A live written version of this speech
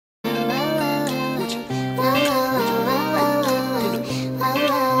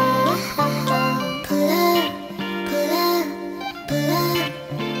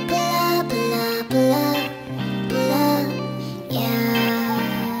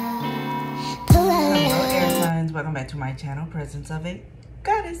welcome back to my channel, Presence of a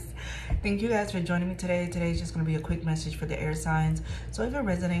Goddess. Thank you guys for joining me today. Today's just going to be a quick message for the air signs. So if it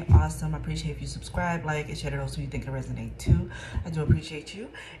resonates, awesome. I appreciate if you subscribe, like, and share it also if you think it resonates too. I do appreciate you.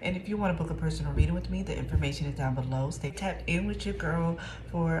 And if you want to book a personal reading with me, the information is down below. Stay tapped in with your girl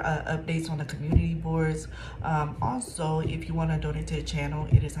for updates on the community boards. Also, if you want to donate to the channel,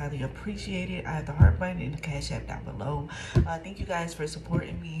 it is highly appreciated. I have the heart button and the cash app down below. Thank you guys for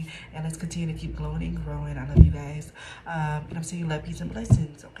supporting me, and let's continue to keep glowing and growing. I love you guys. And I'm sending you love, peace, and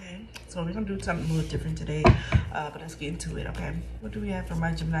blessings, okay? So we're gonna do something a little different today, but let's get into it, okay? What do we have for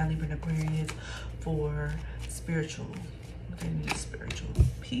my Gemini, Libra, and Aquarius for spiritual? Okay, we need spiritual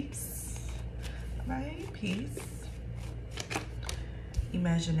peace, right? Peace,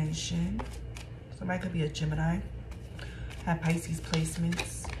 imagination. Somebody could be a Gemini, have Pisces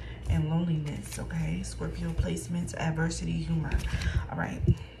placements, and loneliness, okay? Scorpio placements, adversity, humor. All right.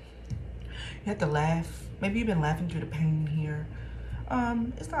 You have to laugh. Maybe you've been laughing through the pain here.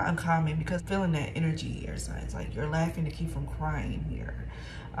 It's not uncommon because feeling that energy, air signs, like you're laughing to keep from crying here.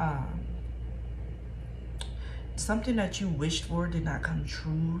 Something that you wished for did not come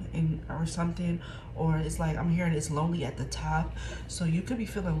true, or something, or it's like I'm hearing it's lonely at the top. So you could be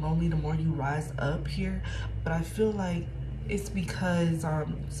feeling lonely the more you rise up here, but I feel like it's because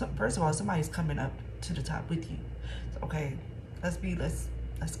first of all, somebody's coming up to the top with you. So, okay, let's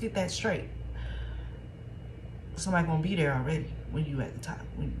get that straight. Somebody gonna be there already when you at the top,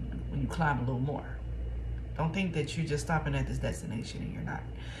 when you climb a little more. Don't think that you're just stopping at this destination, and you're not,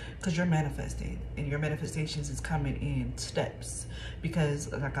 because you're manifesting, and your manifestations is coming in steps.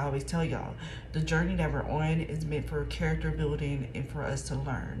 Because like I always tell y'all, the journey that we're on is meant for character building and for us to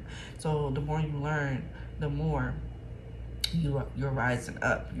learn. So the more you learn, the more you're rising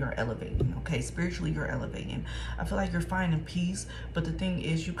up, you're elevating, okay? Spiritually, you're elevating. I feel like you're finding peace, but the thing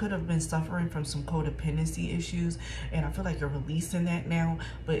is, you could have been suffering from some codependency issues, and I feel like you're releasing that now,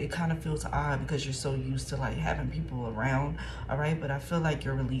 but it kind of feels odd because you're so used to like having people around, all right? But I feel like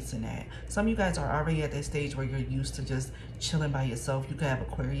you're releasing that. Some of you guys are already at that stage where you're used to just chilling by yourself. You could have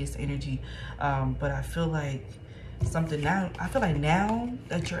Aquarius energy, but I feel like something now, I feel like now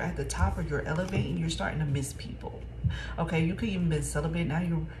that you're at the top or you're elevating, you're starting to miss people. Okay, you could even been celibate. Now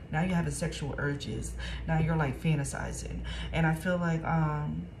you're having sexual urges. Now you're like fantasizing. And I feel like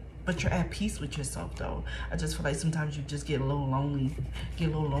but you're at peace with yourself though. I just feel like sometimes you just get a little lonely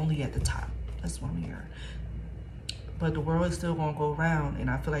at the top. That's what I'm hearing. But the world is still gonna go around, and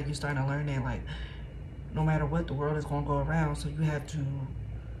I feel like you're starting to learn that, like, no matter what, the world is gonna go around, so you have to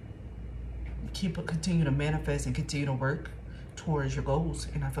continue to manifest and continue to work towards your goals.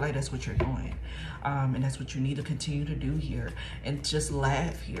 And I feel like that's what you're doing, and that's what you need to continue to do here, and just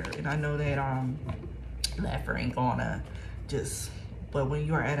laugh here. And I know that laughter ain't gonna but when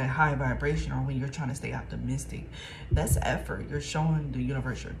you're at a high vibration, or when you're trying to stay optimistic, that's effort. You're showing the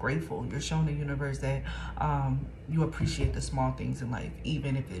universe you're grateful. You're showing the universe that you appreciate the small things in life,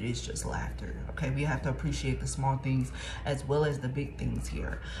 even if it is just laughter. Okay, we have to appreciate the small things as well as the big things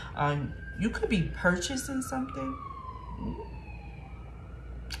here. You could be purchasing something.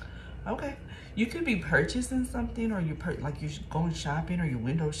 Okay, you could be purchasing something, or you're going shopping, or you're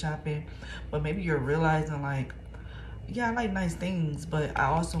window shopping, but maybe you're realizing, like, yeah, I like nice things, but I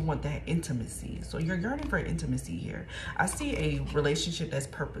also want that intimacy. So you're yearning for intimacy here. I see a relationship that's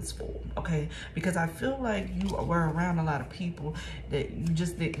purposeful, okay? Because I feel like you were around a lot of people that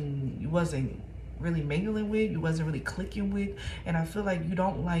you wasn't really mingling with, you wasn't really clicking with, and I feel like you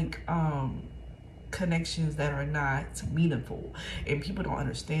don't like connections that are not meaningful, and people don't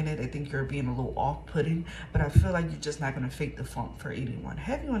understand it. They think you're being a little off-putting, but I feel like you're just not going to fake the funk for anyone.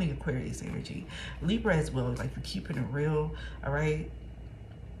 Heavy on the Aquarius energy. Libra as well, like you're keeping it real, all right?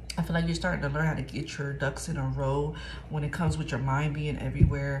 I feel like you're starting to learn how to get your ducks in a row when it comes with your mind being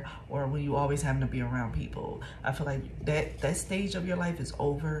everywhere, or when you always having to be around people. I feel like that stage of your life is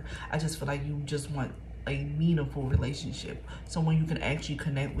over. I just feel like you just want a meaningful relationship, someone you can actually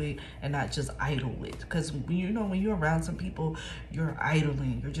connect with and not just idle with. Because when you're around some people, you're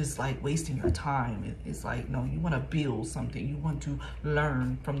idling, you're just like wasting your time. It's like, no, you want to build something, you want to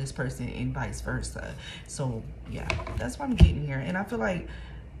learn from this person, and vice versa. So yeah, that's what I'm getting here. And I feel like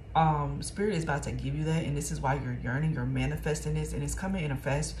spirit is about to give you that, and this is why you're yearning, you're manifesting this, and it's coming in a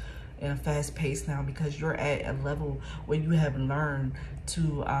fast pace now, because you're at a level where you have learned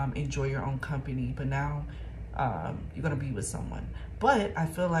to enjoy your own company. But now you're gonna be with someone. But I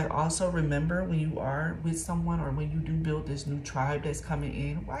feel like also remember, when you are with someone, or when you do build this new tribe that's coming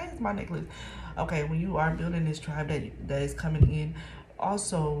in. Why is my necklace? Okay, when you are building this tribe that is coming in,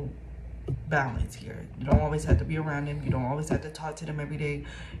 also balance here. You don't always have to be around them. You don't always have to talk to them every day.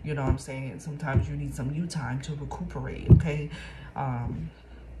 You know what I'm saying? Sometimes you need some you time to recuperate, okay?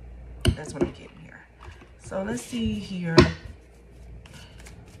 That's what I'm getting here. So let's see here.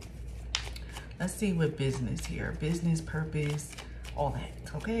 Let's see what business here. Business, purpose, all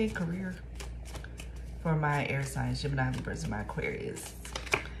that, okay? Career for my air signs, Gemini, Libra, and my Aquarius.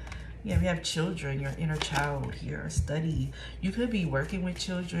 Yeah, we have children, your inner child here, study. You could be working with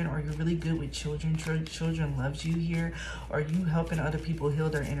children, or you're really good with children. Children loves you here, or you helping other people heal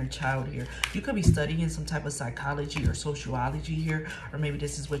their inner child here. You could be studying some type of psychology or sociology here, or maybe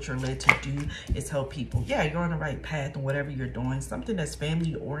this is what you're led to do, is help people. Yeah, you're on the right path in whatever you're doing, something that's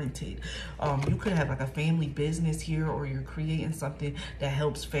family oriented. You could have like a family business here, or you're creating something that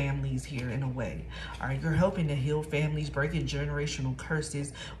helps families here in a way. All right, you're helping to heal families, breaking generational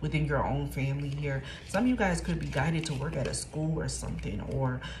curses within your own family here. Some of you guys could be guided to work at a school or something,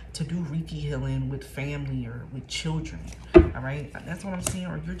 or to do Reiki healing with family or with children. All right, that's what I'm seeing.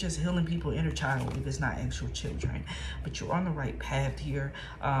 Or you're just healing people inner child if it's not actual children, but you're on the right path here.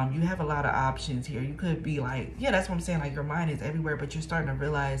 You have a lot of options here. You could be like, yeah, that's what I'm saying, like your mind is everywhere, but you're starting to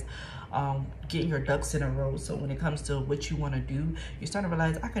realize getting your ducks in a row. So when it comes to what you want to do, you're starting to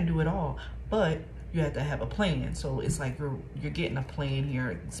realize I can do it all, but you have to have a plan. So it's like you're getting a plan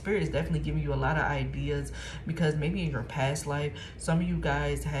here. Spirit is definitely giving you a lot of ideas, because maybe in your past life, some of you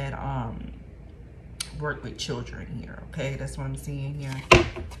guys had worked with children here. Okay, that's what I'm seeing here.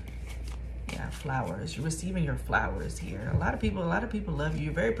 Yeah, flowers. You're receiving your flowers here. A lot of people love you.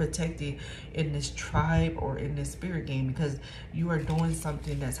 You're very protected in this tribe or in this spirit game, because you are doing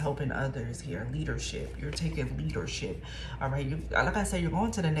something that's helping others here. Leadership. You're taking leadership. All right. Like I said, you're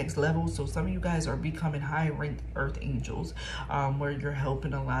going to the next level. So some of you guys are becoming high-ranked earth angels, where you're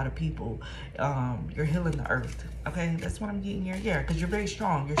helping a lot of people. You're healing the earth. Okay, that's what I'm getting here. Yeah, because you're very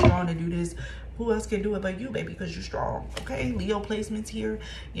strong. You're strong to do this. Who else can do it but you, baby? Because you're strong. Okay, Leo placements here.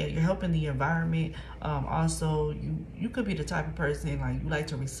 Yeah, you're helping the environment. Also, you could be the type of person, like, you like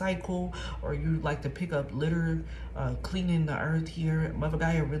to recycle, or you like to pick up litter, cleaning the earth here. Mother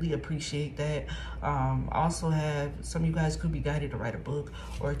Gaia, I really appreciate that. Also have, some of you guys could be guided to write a book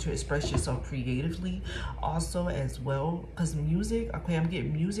or to express yourself creatively also as well, because music, okay, I'm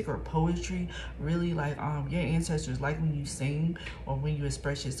getting music or poetry, really like your ancestors like when you sing or when you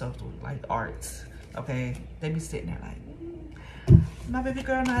express yourself through like arts. Okay, they be sitting there like, my baby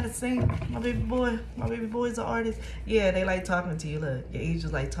girl know how to sing. My baby boy is an artist. Yeah, they like talking to you. Look, your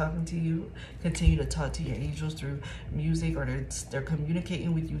angels like talking to you. Continue to talk to your angels through music, or they're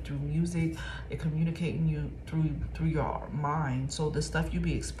communicating with you through music. They're communicating you through your mind. So the stuff you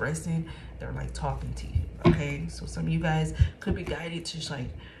be expressing, they're like talking to you. Okay, so some of you guys could be guided to like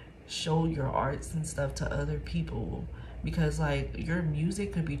show your arts and stuff to other people, because like your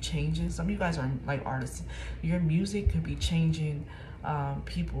music could be changing. Some of you guys are like artists. Your music could be changing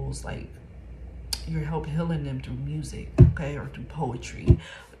people's, like, you're healing them through music, okay, or through poetry,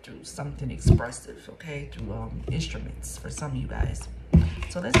 or through something expressive, okay, through instruments for some of you guys.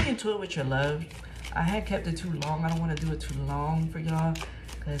 So let's get into it with your love. I had kept it too long. I don't want to do it too long for y'all,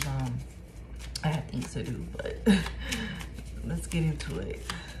 because I have things to do, but let's get into it.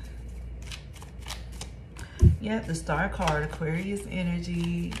 Yeah, the star card, Aquarius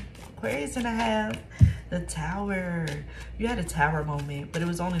energy, Aquarius and a half, the Tower. You had a Tower moment, but it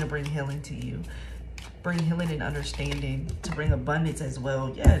was only to bring healing to you. Bring healing and understanding, to bring abundance as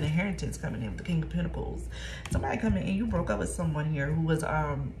well. Yeah, an inheritance coming in with the King of Pentacles. Somebody coming in, you broke up with someone here who was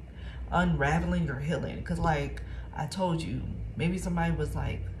unraveling your healing. Because like I told you, maybe somebody was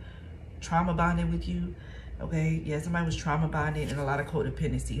like trauma bonded with you. Okay, yeah, somebody was trauma bonded and a lot of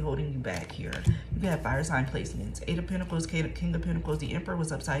codependency holding you back here. You can have fire sign placements. 8 of Pentacles, King of Pentacles, the Emperor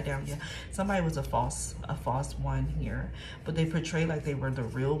was upside down. Yeah, somebody was a false one here, but they portray like they were the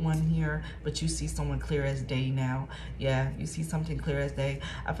real one here. But you see someone clear as day now. Yeah, you see something clear as day.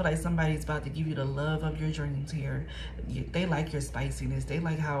 I feel like somebody's about to give you the love of your dreams here. They like your spiciness. They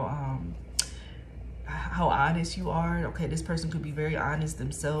like how honest you are. Okay, this person could be very honest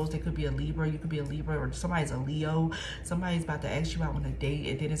themselves. They could be a Libra. You could be a Libra, or somebody's a Leo. Somebody's about to ask you out on a date,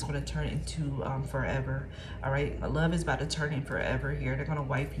 and then it's going to turn into forever. All right, love is about to turn in forever here. They're going to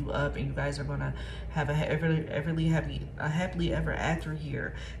wipe you up, and you guys are going to have a happily ever after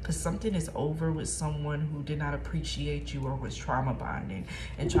here, because something is over with someone who did not appreciate you or was trauma bonding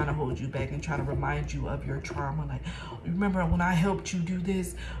and trying to hold you back and trying to remind you of your trauma. Like, remember when I helped you do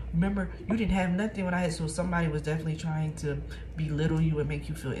this? Remember, you didn't have nothing when I had. So somebody was definitely trying to belittle you and make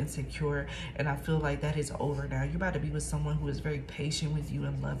you feel insecure. And I feel like that is over now. You're about to be with someone who is very patient with you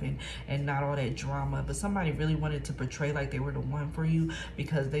and loving and not all that drama. But somebody really wanted to portray like they were the one for you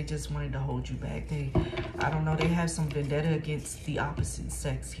because they just wanted to hold you back. I don't know, they have some vendetta against the opposite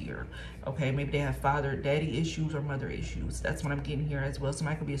sex here. Okay, maybe they have father, daddy issues or mother issues. That's what I'm getting here as well.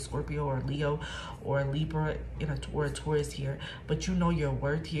 Somebody could be a Scorpio or a Leo or a Libra or a Taurus here. But you know your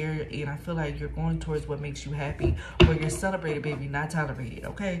worth here, and I feel like you're going towards what makes you happy, or you're celebrated, baby, not tolerated.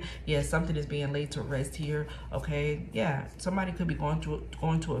 Okay, yeah, something is being laid to rest here. Okay, yeah, somebody could be going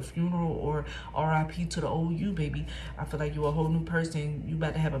to a funeral or RIP to the old you, baby. I feel like you're a whole new person. You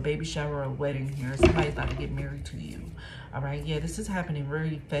about to have a baby shower or a wedding here. Somebody's about to get married to you. All right, yeah, this is happening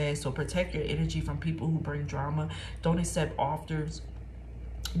really fast. So protect your energy from people who bring drama. Don't accept offers.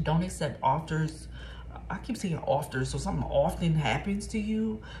 Don't accept offers. I keep saying offers, so something often happens to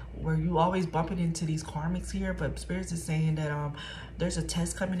you where you always bumping into these karmics here. But Spirits is saying that there's a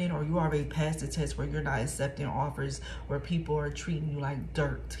test coming in, or you already passed the test where you're not accepting offers where people are treating you like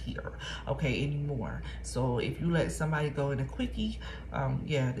dirt here, okay, anymore. So if you let somebody go in a quickie,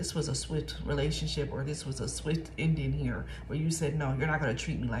 yeah, this was a swift relationship, or this was a swift ending here where you said, no, you're not going to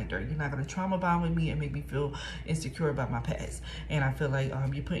treat me like dirt. You're not going to trauma bond with me and make me feel insecure about my past. And I feel like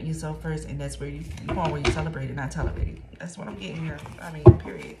you're putting yourself first, and that's where you going, where you celebrate it, not tolerate. That's what I'm getting here. I mean,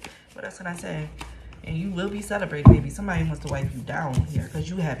 period. But that's what I said. And you will be celebrated, baby. Somebody wants to wipe you down here because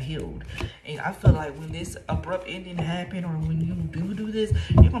you have healed. And I feel like when this abrupt ending happen, or when you do this,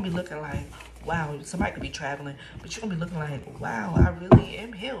 you're going to be looking like, wow, somebody could be traveling, but you're going to be looking like, wow, I really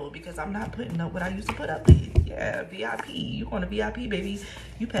am healed because I'm not putting up what I used to put up with. Yeah, VIP. You're going to VIP, baby.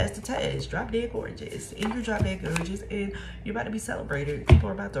 You passed the test. Drop dead gorgeous. And you're drop dead gorgeous, and you're about to be celebrated. People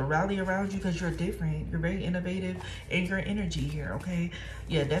are about to rally around you because you're different. You're very innovative in your energy here, okay?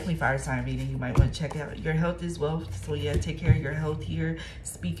 Yeah, definitely fire sign reading. You might want to check out your health as well. So yeah, take care of your health here.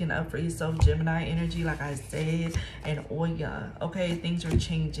 Speaking up for yourself, Gemini energy, like I said. And oh yeah, okay, things are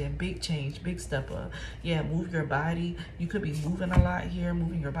changing. Big change, big step up. Yeah, move your body. You could be moving a lot here,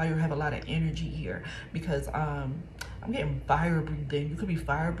 moving your body, or have a lot of energy here because I'm getting fire breathing. You could be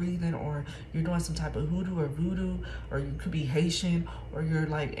fire breathing, or you're doing some type of hoodoo or voodoo, or you could be Haitian, or you're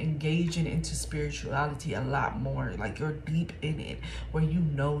like engaging into spirituality a lot more. Like you're deep in it, where you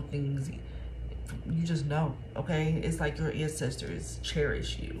know things. You just know, okay? It's like your ancestors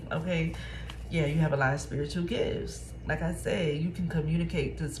cherish you, okay? Yeah, you have a lot of spiritual gifts. Like I said, you can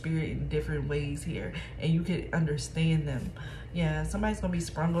communicate to spirit in different ways here, and you can understand them. Yeah, somebody's gonna be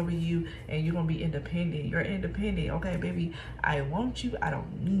sprung over you, and you're gonna be independent. You're independent, okay, baby? I want you, I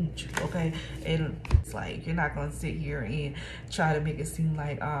don't need you, okay? And it's like you're not gonna sit here and try to make it seem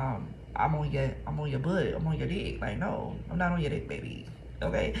like I'm on your butt, I'm on your dick. Like, no, I'm not on your dick, baby.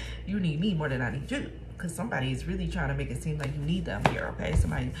 Okay, you need me more than I need you, because somebody is really trying to make it seem like you need them here, okay?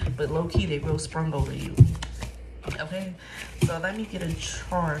 Somebody, but low-key, they real sprung over you, okay? So let me get a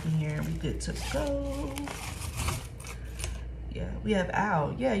chart here. We good to go. Yeah, we have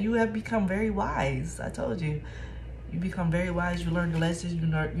owl. Yeah, you have become very wise. I told you. You become very wise. You learned the lessons.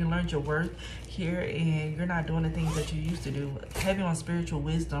 You learned your worth here, and you're not doing the things that you used to do. Heavy on spiritual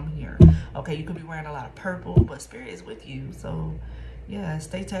wisdom here. Okay, you could be wearing a lot of purple, but spirit is with you, so yeah,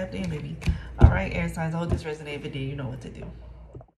 stay tapped in, baby. All right, air signs, I hope this resonated. If it did, you know what to do.